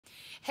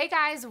Hey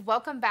guys,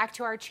 welcome back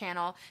to our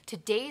channel.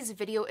 Today's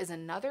video is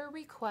another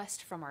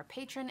request from our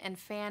patron and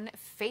fan,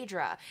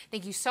 Faidra.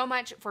 Thank you so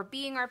much for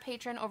being our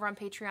patron over on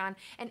Patreon.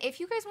 And if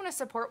you guys want to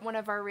support one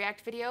of our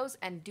react videos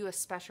and do a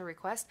special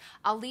request,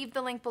 I'll leave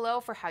the link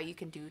below for how you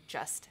can do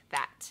just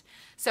that.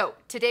 So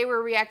today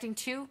we're reacting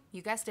to,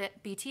 you guessed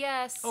it,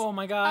 BTS. Oh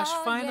my gosh,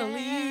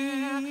 finally.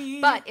 Yeah.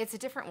 But it's a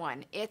different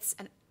one. It's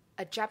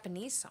a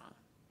Japanese song.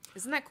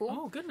 Isn't that cool?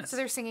 Oh, goodness. So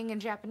they're singing in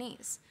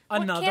Japanese.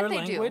 Another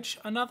language?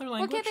 Another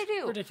language? What can't they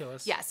do?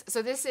 Ridiculous. Yes.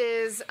 So this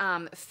is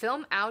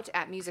Film Out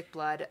at Music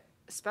Blood.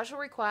 Special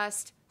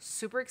request.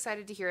 Super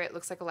excited to hear it.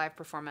 Looks like a live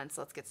performance.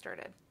 Let's get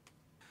started.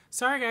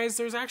 Sorry guys,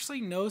 there's actually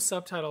no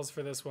subtitles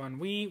for this one.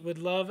 We would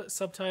love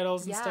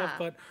subtitles and stuff,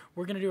 but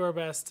we're going to do our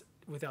best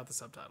without the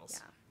subtitles.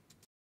 Yeah.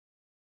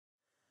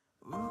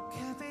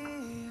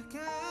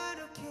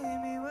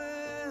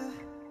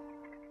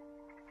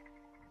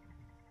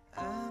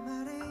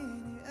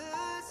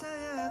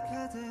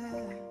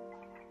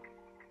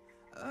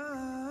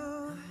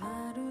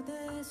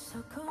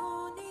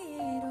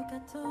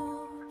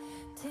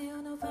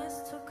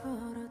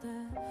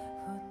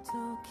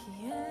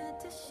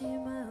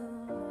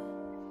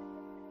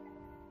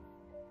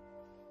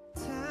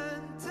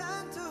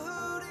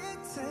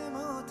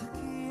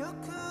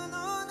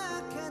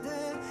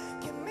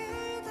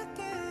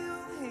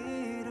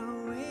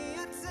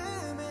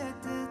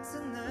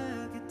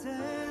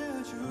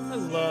 I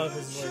love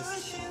his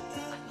voice.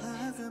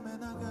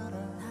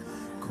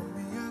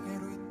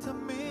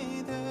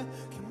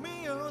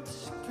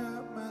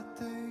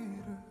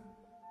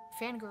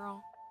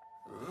 Fangirl.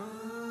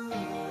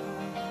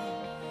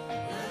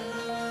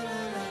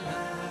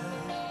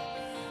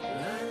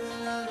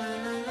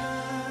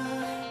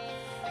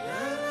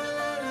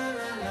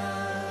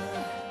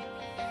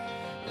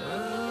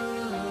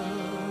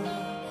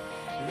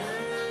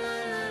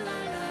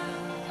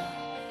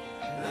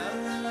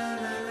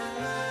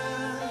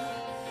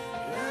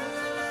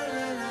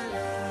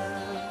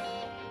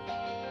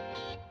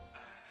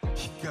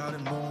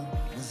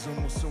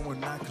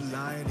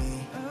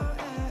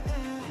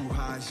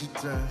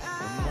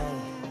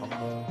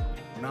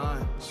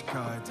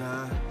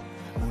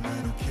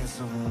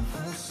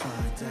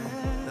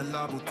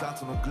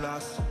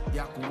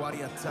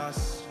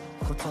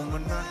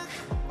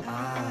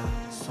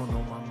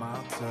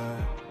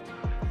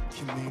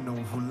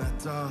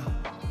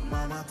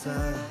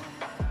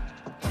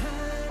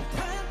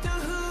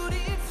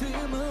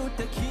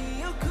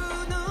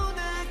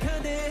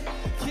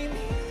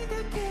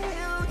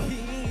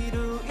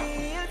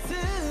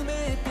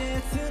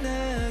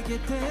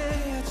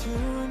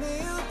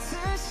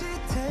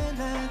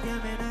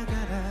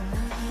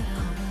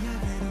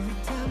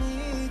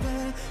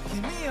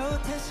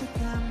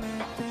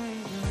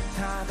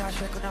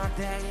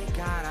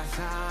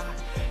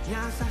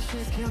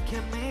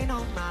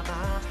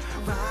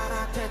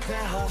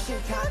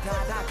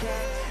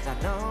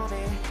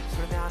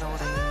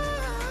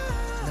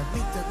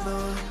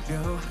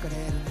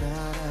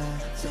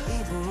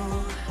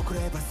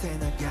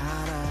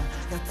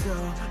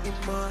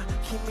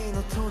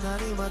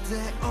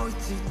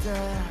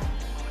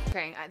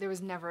 Okay, there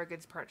was never a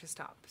good part to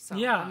stop, so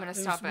yeah, I'm gonna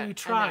stop it. We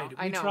tried.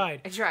 I know. I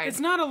tried. It's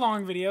not a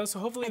long video, so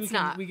hopefully we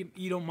can.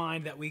 You don't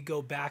mind that we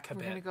go back a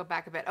bit. We're gonna go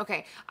back a bit.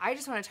 Okay, I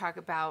just want to talk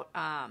about.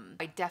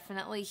 I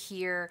definitely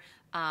hear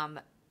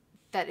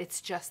that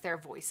it's just their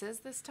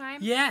voices this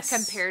time. Yes.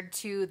 Compared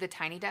to the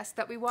Tiny Desk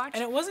that we watched.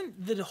 And it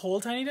wasn't the whole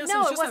Tiny Desk.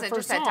 No, it wasn't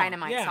just that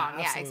Dynamite song.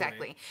 Absolutely. Yeah,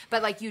 exactly.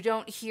 But like you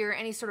don't hear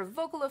any sort of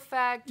vocal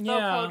effect,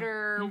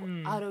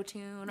 vocoder,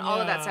 auto-tune, all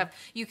of that stuff.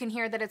 You can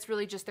hear that it's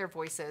really just their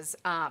voices.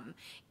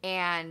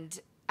 And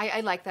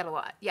I like that a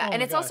lot. Yeah,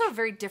 and it's also a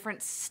very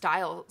different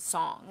style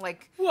song.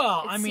 Like,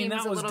 well, I mean,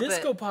 that was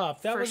disco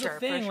pop. That was a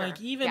thing. Sure.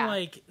 Like, even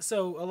like,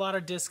 so a lot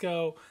of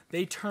disco,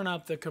 they turn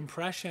up the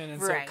compression,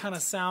 and so it kind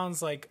of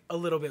sounds like a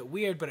little bit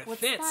weird, but it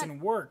fits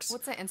and works.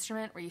 What's the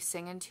instrument where you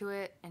sing into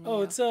it? And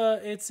it's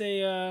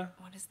a.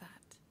 What is that?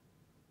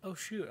 Oh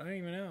shoot, I don't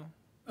even know.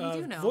 You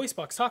do know. Voice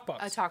box, talk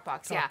box. A talk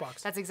box, yeah.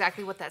 That's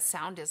exactly what that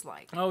sound is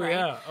like. Oh, right?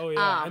 yeah. Oh,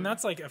 yeah. And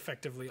that's like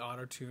effectively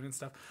auto-tune and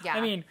stuff. Yeah.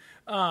 I mean,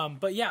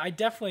 but yeah, I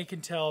definitely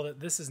can tell that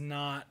this is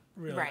not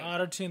really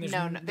auto-tune.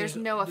 There's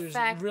no effect.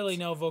 There's really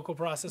no vocal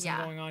processing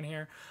going on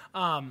here.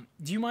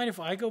 Do you mind if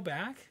I go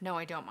back? No,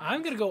 I don't mind.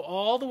 I'm going to go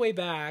all the way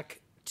back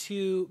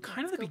to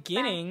kind of the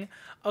beginning.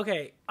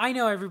 Okay, I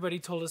know everybody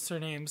told us their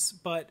names,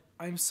 but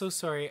I'm so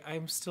sorry.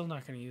 I'm still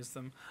not going to use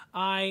them.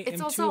 I am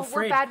too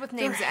afraid. We're bad with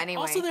names anyway.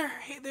 Also,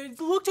 they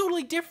look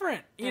totally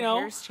different. Their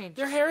hair's changed.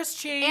 Their hair's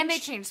changed. And they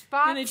changed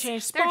spots.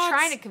 They're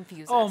trying to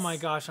confuse us. Oh my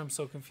gosh, I'm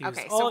so confused.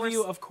 Okay, all of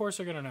you, of course,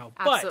 are going to know.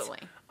 Absolutely.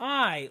 But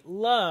I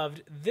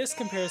loved this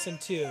comparison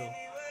too.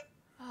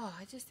 Oh,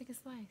 I just think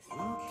it's nice.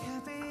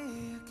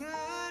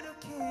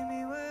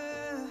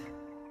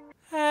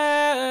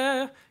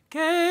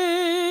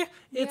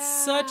 It's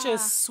such a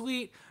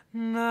sweet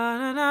na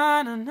na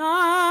na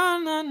na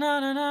na na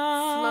na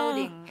na.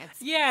 Floating.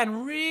 Yeah,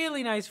 and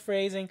really nice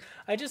phrasing.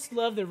 I just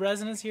love the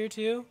resonance here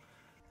too.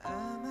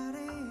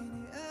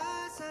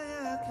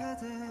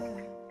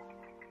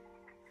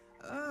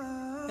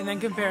 And then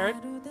compare it.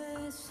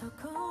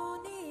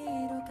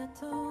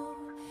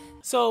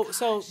 So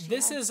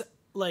this is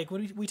like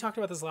when we talked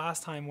about this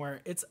last time, where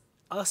it's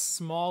a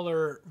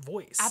smaller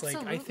voice.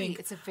 Absolutely. Like, I think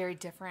it's a very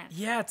different.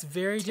 Yeah, it's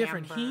very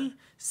different. timbre. He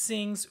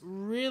sings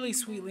really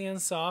sweetly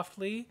and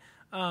softly.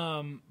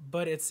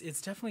 But it's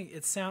definitely,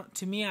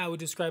 to me, I would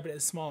describe it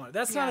as smaller.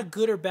 That's not a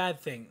good or bad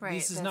thing. Right,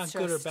 This is that's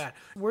not good or bad.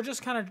 We're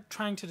just kind of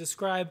trying to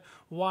describe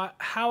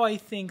how I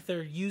think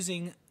they're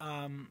using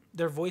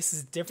their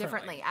voices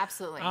differently.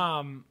 Absolutely.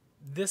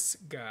 This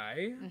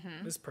guy,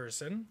 this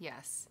person,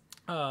 Yes.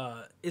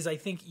 is, I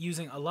think,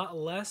 using a lot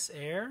less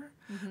air,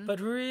 but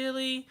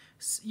really,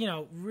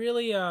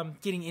 really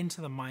getting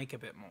into the mic a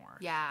bit more.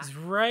 Yeah. He's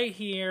right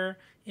here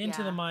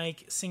into the Yeah.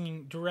 mic,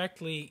 singing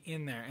directly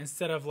in there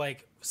instead of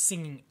like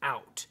singing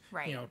out,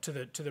 Right. to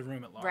the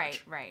room at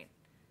large. Right.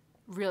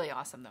 Really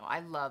awesome though. I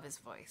love his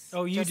voice.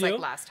 Oh, you Just do? like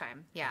last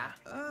time. Yeah.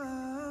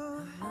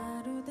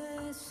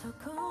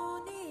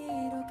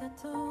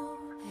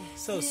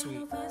 So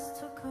sweet.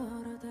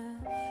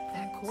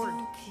 That chord.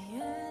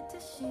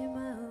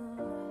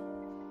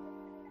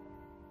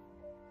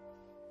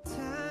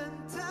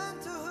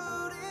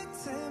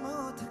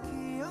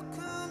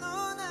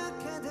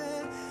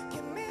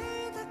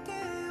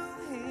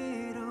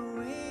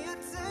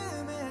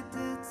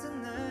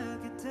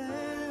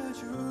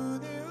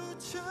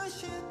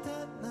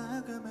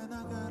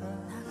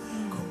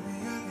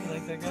 You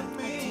like that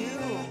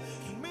guy?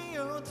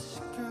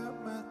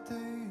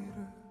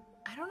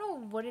 I don't know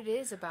what it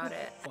is about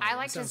it. Well, I it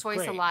liked his sounds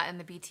voice a great. lot in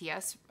the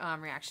BTS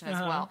reaction as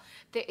well.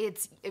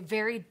 It's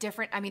very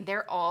different. I mean,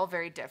 they're all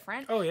very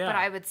different. Oh, yeah. But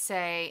I would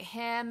say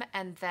him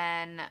and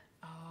then,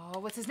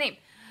 what's his name?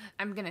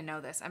 I'm going to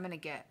know this. I'm going to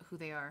get who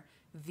they are.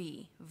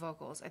 V,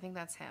 vocals. I think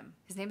that's him.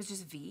 His name is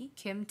just V.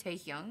 Kim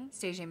Taehyung.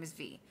 Stage name is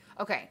V.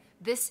 Okay,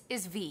 this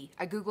is V.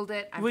 I Googled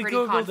it. I'm We pretty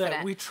Googled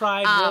confident. it. We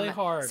tried really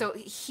hard. So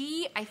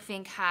he, I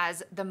think,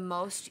 has the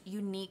most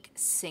unique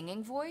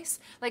singing voice.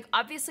 Like,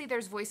 obviously,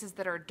 there's voices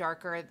that are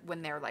darker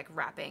when they're, like,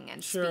 rapping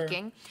and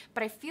speaking.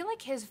 But I feel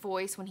like his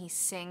voice, when he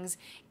sings,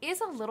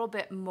 is a little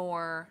bit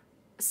more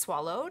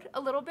swallowed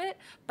a little bit,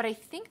 but I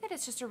think that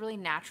it's just a really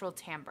natural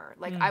timbre.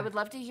 Like, I would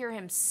love to hear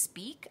him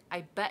speak.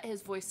 I bet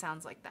his voice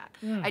sounds like that.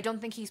 I don't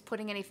think he's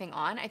putting anything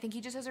on. I think he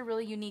just has a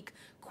really unique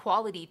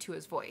quality to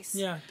his voice.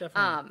 Yeah,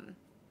 definitely.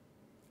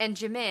 And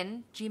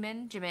Jimin,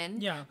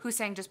 Yeah. who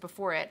sang just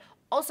before it,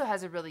 also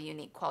has a really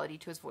unique quality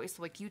to his voice.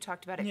 Like you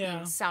talked about it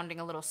being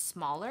sounding a little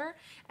smaller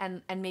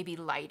and maybe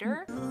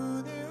lighter.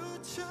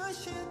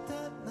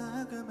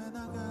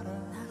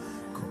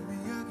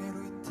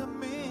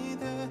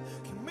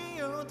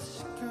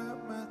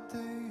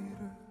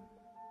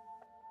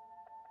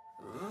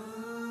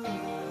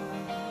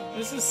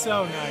 This is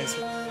so nice.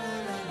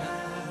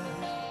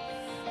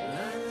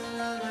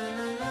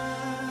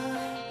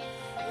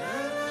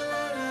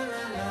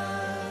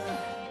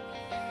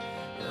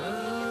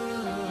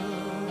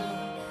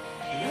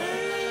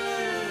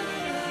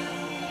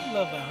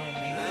 Love that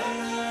harmony.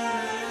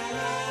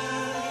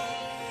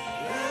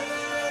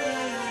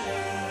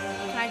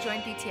 Can I join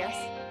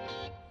BTS?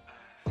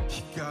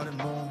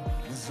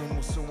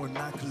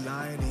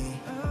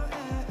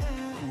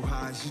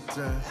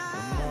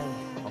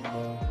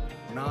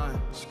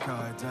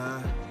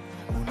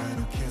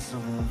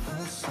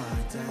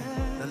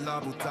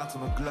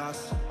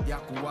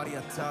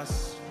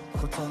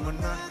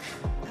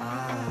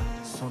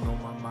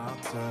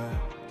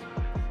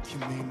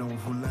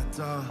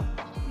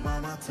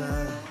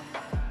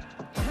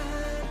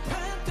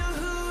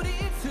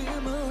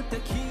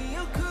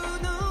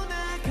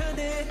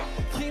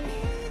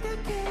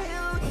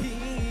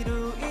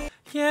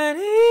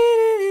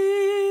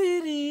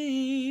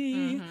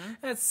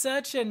 That's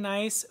such a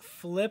nice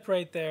flip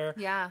right there.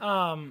 Yeah.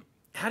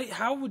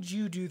 How would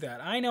you do that?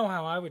 I know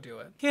how I would do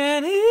it.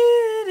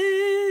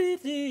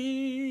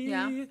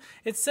 Yeah.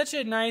 It's such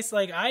a nice,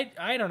 like,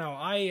 I don't know.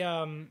 I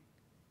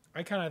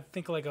kind of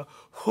think like a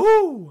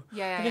whoo.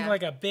 Yeah. I think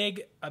like a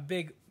big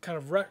kind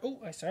of rush. Oh,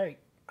 sorry.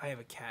 I have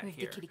a cat The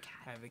here. kitty cat.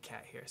 I have a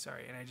cat here.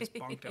 Sorry, and I just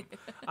bonked him.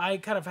 I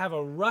kind of have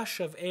a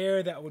rush of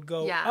air that would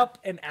go Yeah. up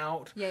and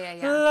out. Yeah.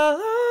 La, la, la,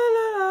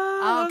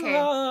 Oh,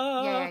 okay.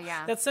 la.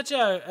 Yeah. That's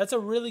a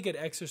really good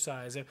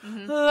exercise. La,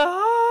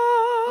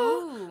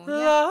 Ooh,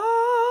 la.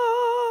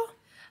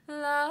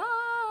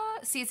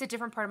 See, it's a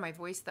different part of my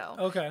voice though.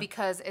 Okay.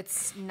 Because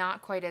it's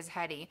not quite as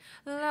heady.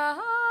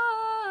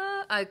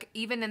 Like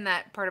even in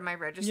that part of my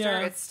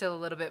register, it's still a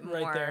little bit more.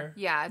 Right there.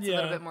 Yeah, it's a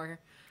little bit more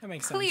That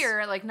makes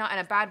clear, like not in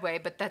a bad way,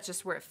 but that's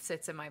just where it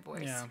sits in my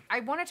voice. Yeah. I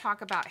want to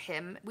talk about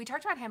him. We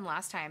talked about him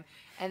last time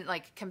and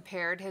like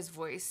compared his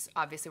voice.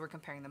 Obviously, we're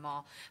comparing them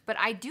all. But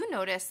I do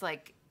notice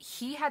like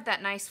he had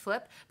that nice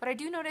flip, but I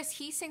do notice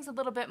he sings a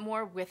little bit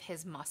more with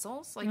his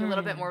muscles, like a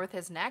little bit more with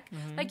his neck.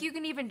 Like you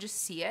can even just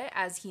see it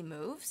as he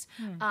moves.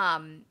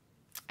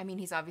 I mean,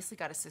 he's obviously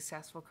got a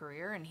successful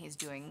career and he's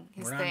doing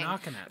his thing. We're not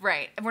knocking it.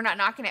 Right. We're not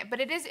knocking it. But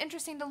it is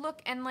interesting to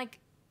look and like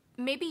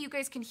maybe you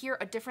guys can hear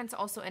a difference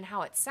also in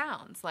how it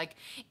sounds. Like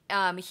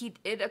he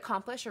did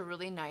accomplish a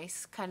really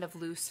nice kind of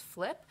loose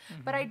flip,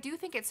 but I do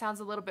think it sounds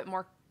a little bit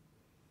more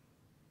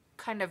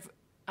kind of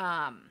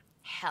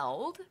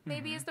held,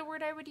 maybe is the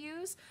word I would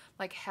use,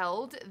 like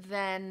held,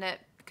 than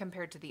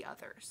compared to the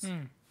others.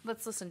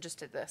 Let's listen just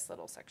to this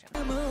little section.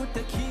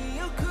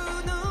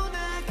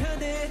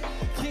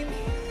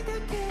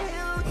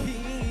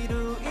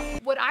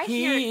 What I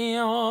hear,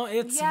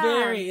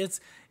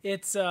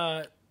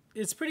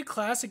 it's pretty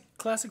classic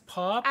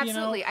pop.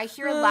 Absolutely, you know? I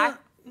hear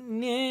lack.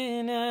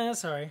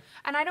 Sorry.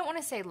 And I don't want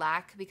to say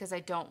lack because I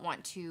don't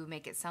want to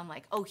make it sound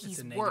like, oh,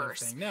 he's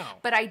worse. Thing. No.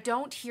 But I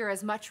don't hear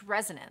as much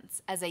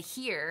resonance as I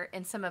hear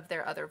in some of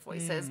their other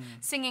voices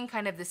singing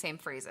kind of the same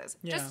phrases.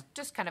 Yeah.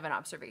 Just kind of an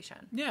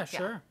observation. Yeah,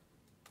 sure.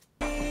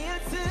 Yeah.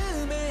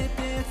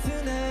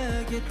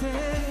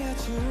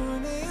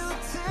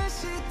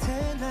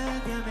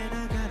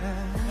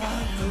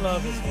 I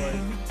love his voice.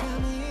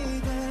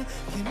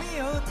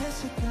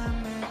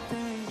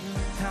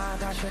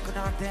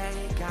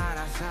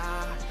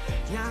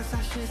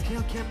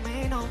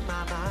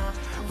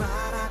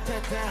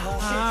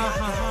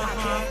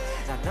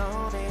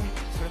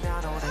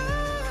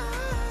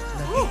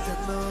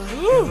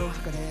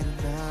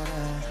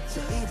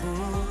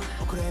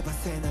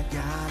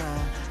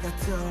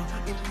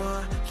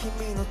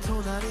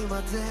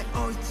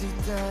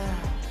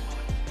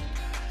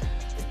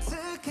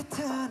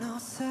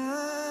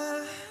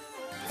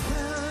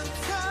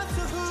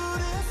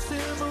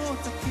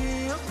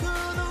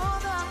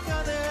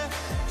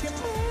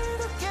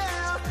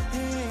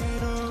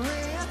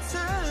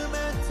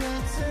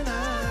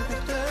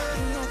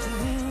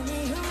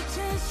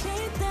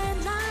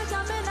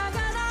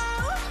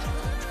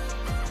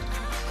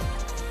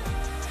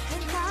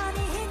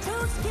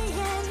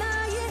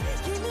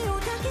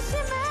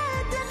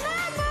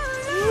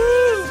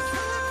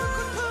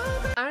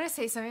 I'm going to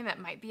say something that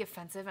might be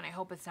offensive, and I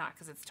hope it's not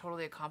because it's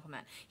totally a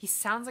compliment. He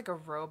sounds like a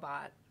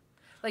robot.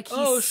 Like,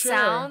 he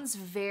sounds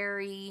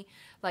very,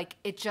 like,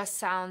 it just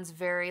sounds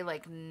very,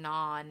 like,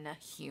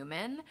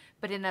 non-human,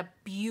 but in a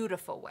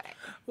beautiful way.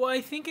 Well,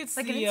 I think it's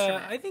like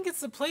I think it's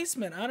the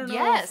placement. I don't know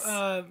yes.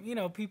 if, you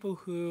know, people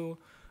who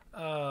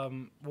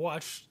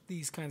watch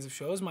these kinds of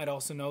shows might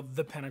also know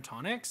the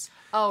Pentatonics.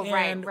 Oh,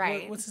 and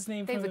right. What's his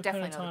name they from would the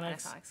definitely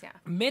Pentatonics? know the Pentatonics, yeah.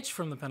 Mitch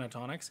from the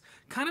Pentatonics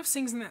kind of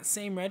sings in that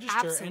same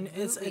register. Absolutely.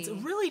 And it's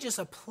really just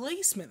a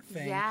placement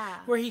thing. Yeah.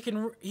 Where he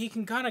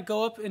can kind of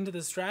go up into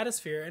the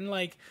stratosphere, and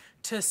like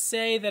to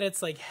say that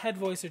it's like head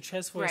voice or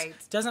chest voice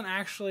doesn't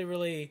actually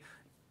really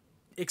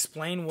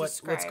explain what's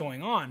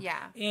going on. Yeah.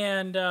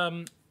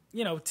 And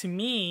you know, to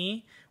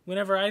me,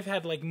 whenever I've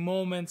had like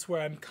moments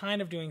where I'm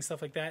kind of doing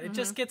stuff like that, it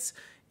just gets,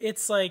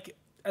 it's like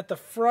at the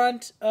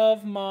front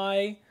of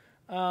my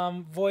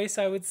voice,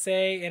 I would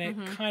say, and it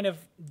kind of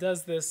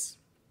does this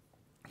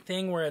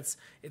thing where it's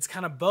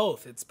kind of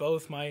both. It's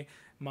both my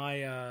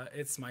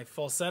it's my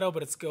falsetto,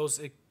 but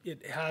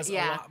it has a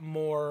lot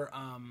more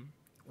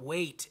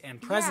weight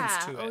and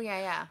presence to it. Oh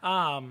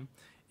yeah.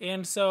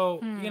 And so,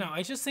 you know,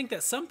 I just think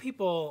that some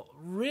people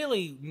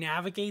really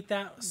navigate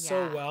that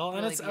so well,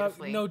 and really it's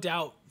no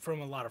doubt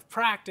from a lot of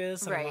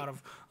practice and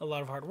a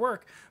lot of hard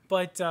work.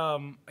 But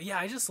yeah,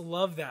 I just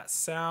love that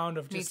sound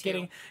of just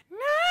getting na na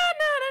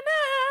na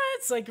na.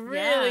 It's like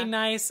really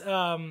nice,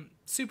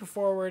 super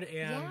forward,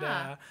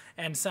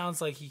 and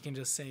sounds like he can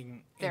just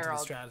sing into the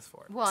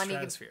stratosphere. Well, and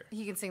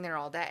he can sing there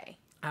all day.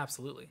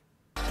 Absolutely.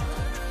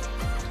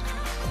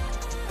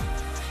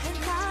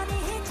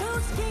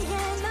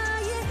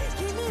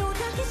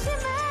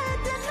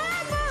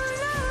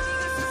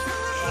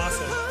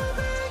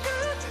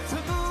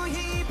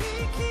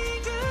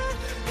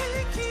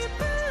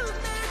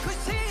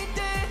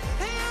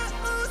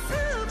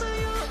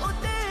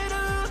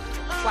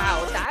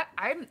 Wow,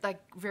 I'm like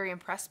very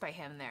impressed by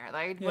him there.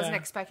 Like, I wasn't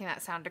expecting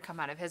that sound to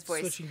come out of his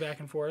voice. Switching back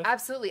and forth.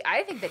 Absolutely.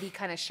 I think that he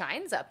kind of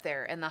shines up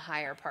there in the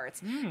higher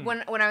parts.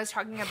 When I was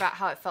talking about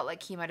how it felt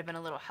like he might have been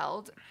a little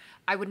held,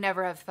 I would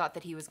never have thought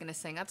that he was going to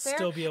sing up there.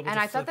 Still be able and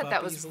to I thought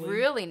that was easily.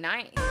 Really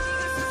nice.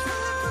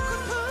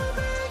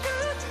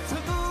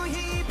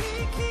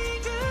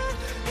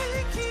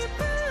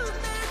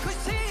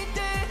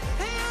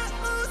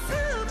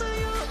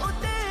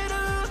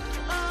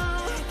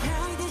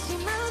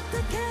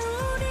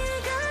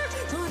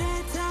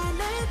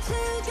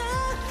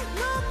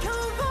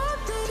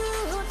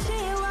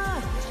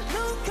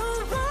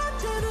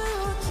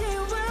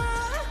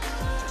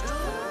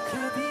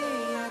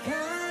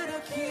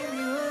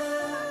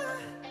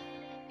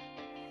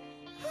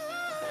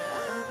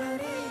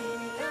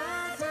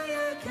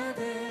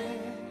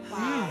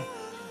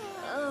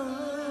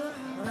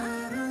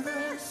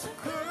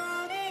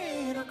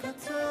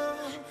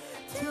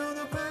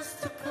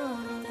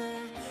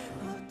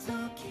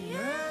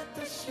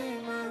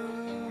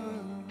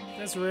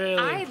 Really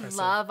impressive.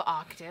 Love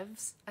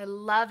octaves. I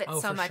love it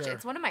so much. Sure.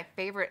 It's one of my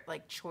favorite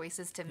like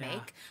choices to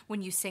make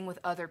when you sing with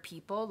other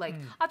people. Like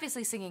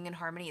obviously singing in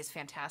harmony is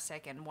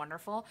fantastic and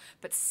wonderful,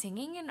 but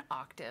singing in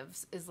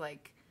octaves is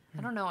like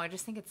I don't know. I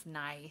just think it's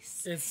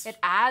nice. It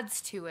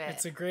adds to it.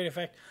 It's a great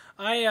effect.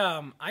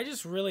 I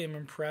just really am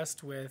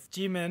impressed with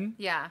Jimin.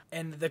 Yeah.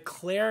 And the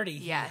clarity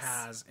he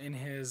has in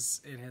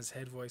his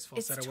head voice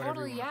falsetto,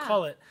 whatever you want to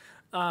call it.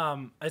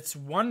 It's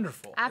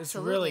wonderful.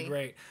 Absolutely. It's really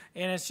great.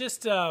 And it's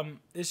just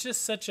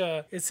such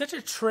a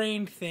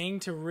trained thing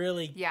to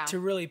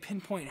really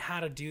pinpoint how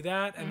to do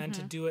that and then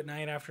to do it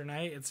night after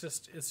night. It's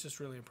just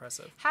really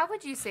impressive. How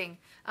would you sing?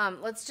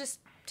 Let's just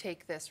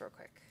take this real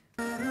quick.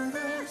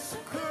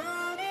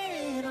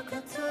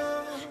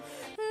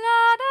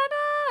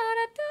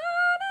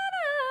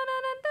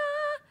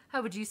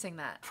 How would you sing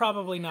that?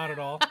 Probably not at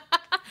all.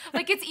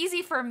 Like, it's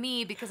easy for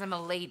me because I'm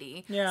a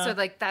lady. Yeah. So,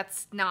 like,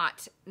 that's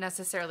not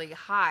necessarily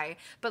high.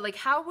 But, like,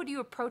 how would you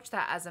approach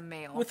that as a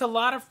male? With a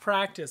lot of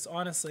practice,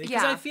 honestly.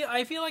 Because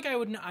I feel like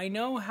I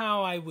know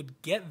how I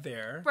would get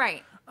there.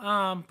 Right.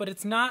 But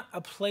it's not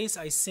a place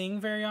I sing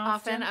very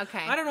often.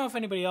 Okay. I don't know if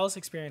anybody else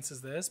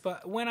experiences this,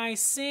 but when I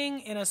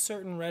sing in a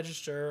certain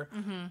register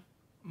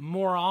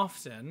more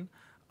often,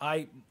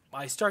 I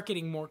start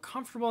getting more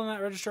comfortable in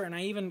that register, and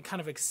I even kind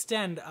of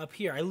extend up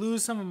here. I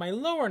lose some of my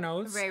lower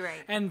notes,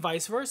 right. And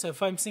vice versa.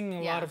 If I'm singing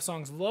a lot of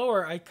songs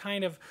lower, I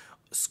kind of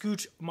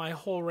scooch my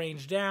whole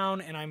range down,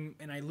 and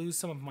I lose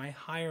some of my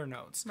higher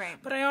notes. Right.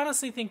 But I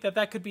honestly think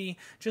that could be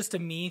just a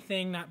me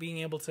thing, not being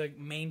able to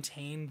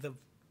maintain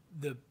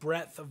the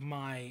breadth of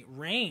my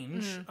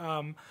range.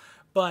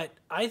 But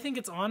I think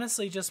it's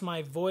honestly just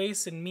my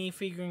voice and me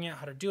figuring out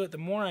how to do it. The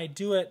more I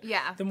do it,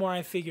 the more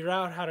I figure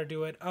out how to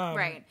do it.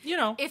 Right. You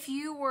know. If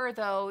you were,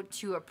 though,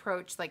 to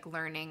approach, like,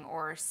 learning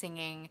or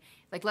singing,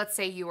 like, let's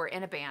say you were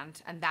in a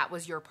band and that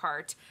was your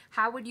part,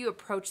 how would you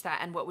approach that,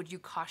 and what would you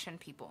caution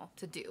people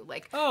to do?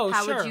 Like,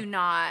 how would you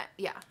not,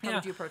 how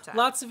would you approach that?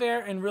 Lots of air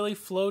and really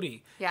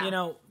floaty. Yeah. You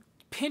know,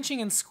 pinching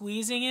and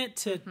squeezing it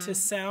to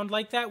sound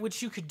like that,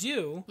 which you could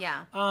do,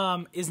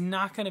 is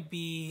not going to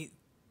be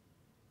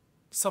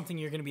something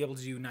you're going to be able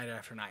to do night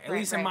after night. At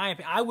least in my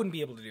opinion, I wouldn't be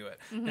able to do it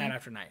night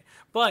after night.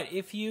 But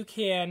if you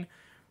can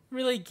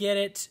really get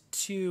it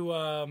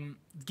to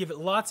give it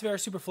lots of air,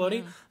 super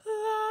floaty,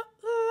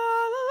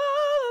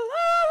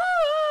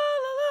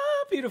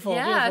 beautiful,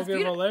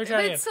 beautiful. Let me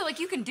try again. So,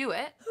 like, you can do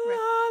it.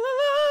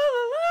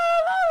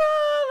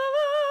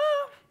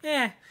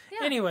 Yeah.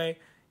 Anyway,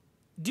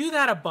 do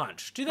that a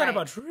bunch.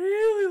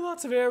 Really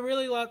lots of air,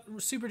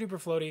 super duper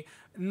floaty,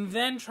 and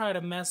then try to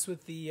mess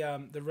with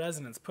the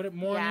resonance. Put it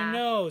more in your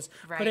nose.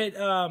 Put it,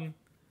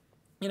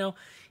 you know,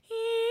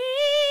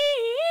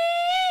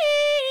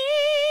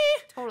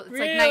 totally. It's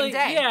really, like night and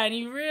day. Yeah, and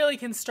you really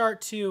can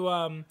start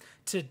to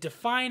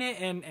define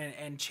it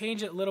and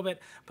change it a little bit.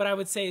 But I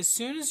would say as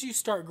soon as you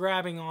start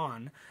grabbing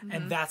on,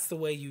 and that's the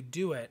way you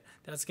do it,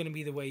 that's going to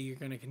be the way you're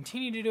going to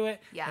continue to do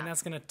it, and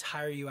that's going to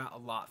tire you out a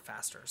lot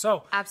faster.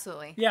 So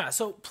absolutely. Yeah,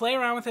 so play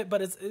around with it,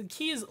 but the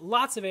key is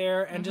lots of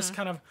air and just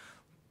kind of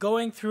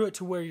going through it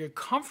to where you're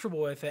comfortable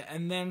with it,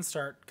 and then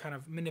start kind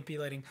of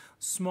manipulating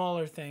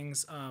smaller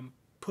things,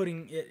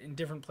 putting it in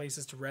different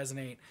places to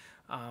resonate,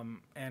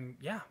 and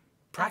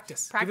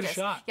practice. Give it a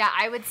shot. Yeah,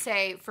 I would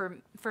say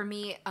for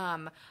me,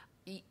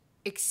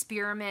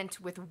 experiment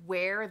with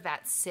where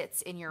that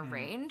sits in your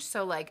range.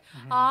 So, like,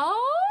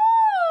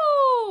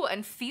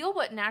 and feel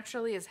what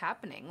naturally is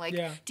happening. Like,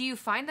 do you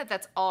find that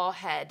that's all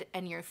head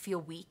and you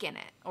feel weak in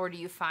it? Or do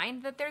you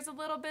find that there's a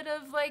little bit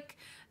of, like,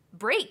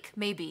 break,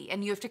 maybe,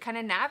 and you have to kind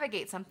of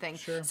navigate something?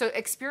 Sure. So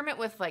experiment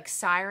with, like,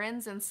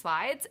 sirens and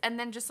slides, and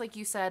then, just like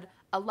you said,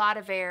 a lot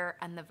of air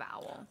and the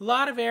vowel. A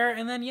lot of air,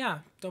 and then,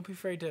 don't be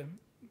afraid to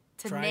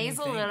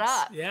nasal it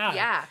up.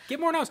 Yeah. Get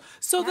more nose.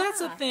 So that's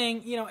the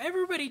thing, you know,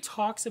 everybody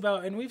talks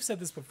about, and we've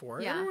said this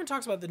before, everyone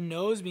talks about the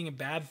nose being a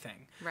bad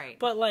thing. Right.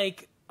 But,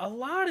 like, a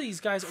lot of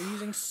these guys are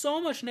using so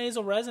much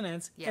nasal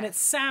resonance, and it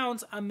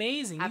sounds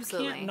amazing.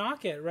 Absolutely. You can't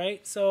knock it,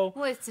 right? So,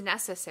 well, it's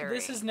necessary.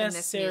 This is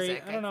necessary. In this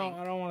music, I don't know.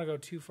 I don't want to go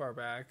too far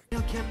back.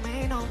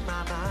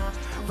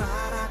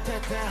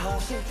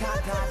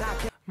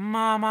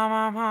 Ma ma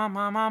ma ma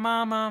ma ma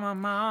ma ma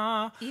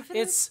ma.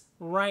 It's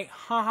right.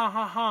 Ha ha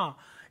ha ha.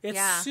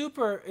 It's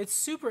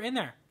super in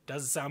there.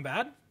 Does it sound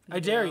bad? I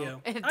dare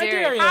you. I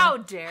dare you. How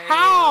dare you?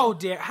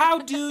 How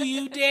do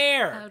you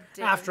dare? How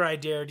dare After I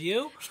dared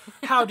you,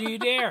 how do you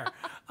dare?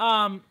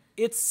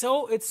 It's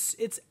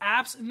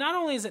not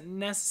only is it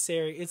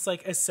necessary, it's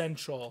like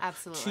essential.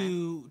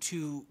 Absolutely.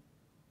 To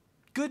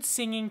good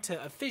singing,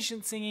 to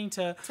efficient singing,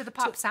 to the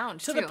pop sound.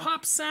 To the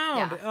pop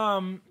sound.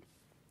 Yeah.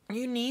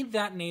 You need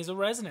that nasal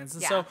resonance,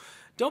 and so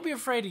don't be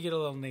afraid to get a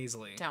little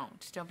nasally.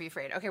 Don't be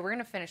afraid. Okay, we're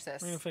gonna finish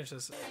this.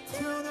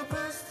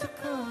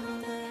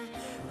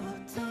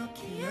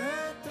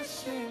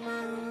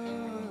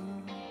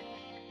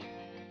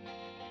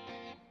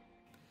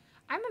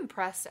 I'm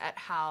impressed at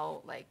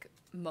how, like,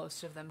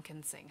 most of them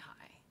can sing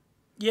high.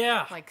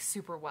 Yeah. Like,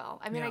 super well.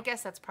 I mean, I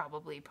guess that's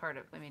probably part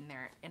of,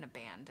 they're in a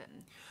band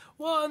and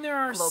there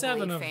are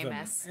 7 of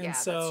famous. them. And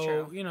so, that's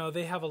true. You know,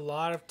 they have a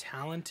lot of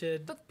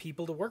talented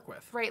people to work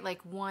with. Right,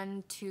 like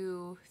 1,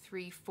 2,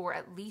 3, 4,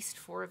 at least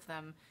 4 of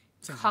them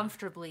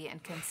comfortably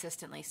and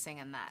consistently sing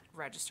in that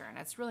register, and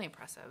it's really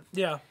impressive.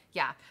 Yeah.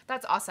 Yeah,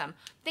 that's awesome.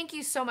 Thank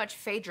you so much,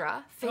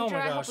 Faidra. Oh my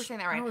I hope gosh. we're saying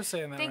that right. I was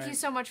saying that Thank right. you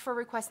so much for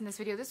requesting this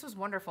video. This was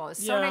wonderful.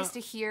 It's so nice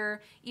to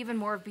hear even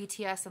more of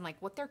BTS and like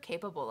what they're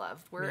capable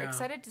of. We're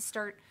excited to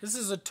start. This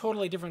is a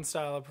totally different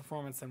style of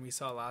performance than we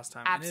saw last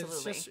time.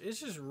 Absolutely. And it's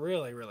just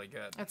really, really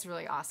good. It's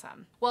really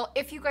awesome. Well,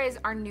 if you guys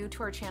are new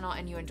to our channel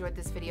and you enjoyed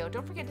this video,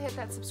 don't forget to hit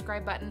that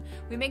subscribe button.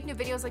 We make new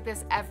videos like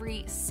this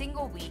every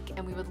single week,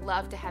 and we would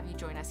love to have you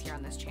join us here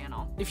on this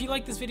channel. If you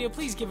like this video,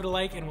 please give it a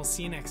like, and we'll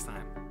see you next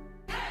time.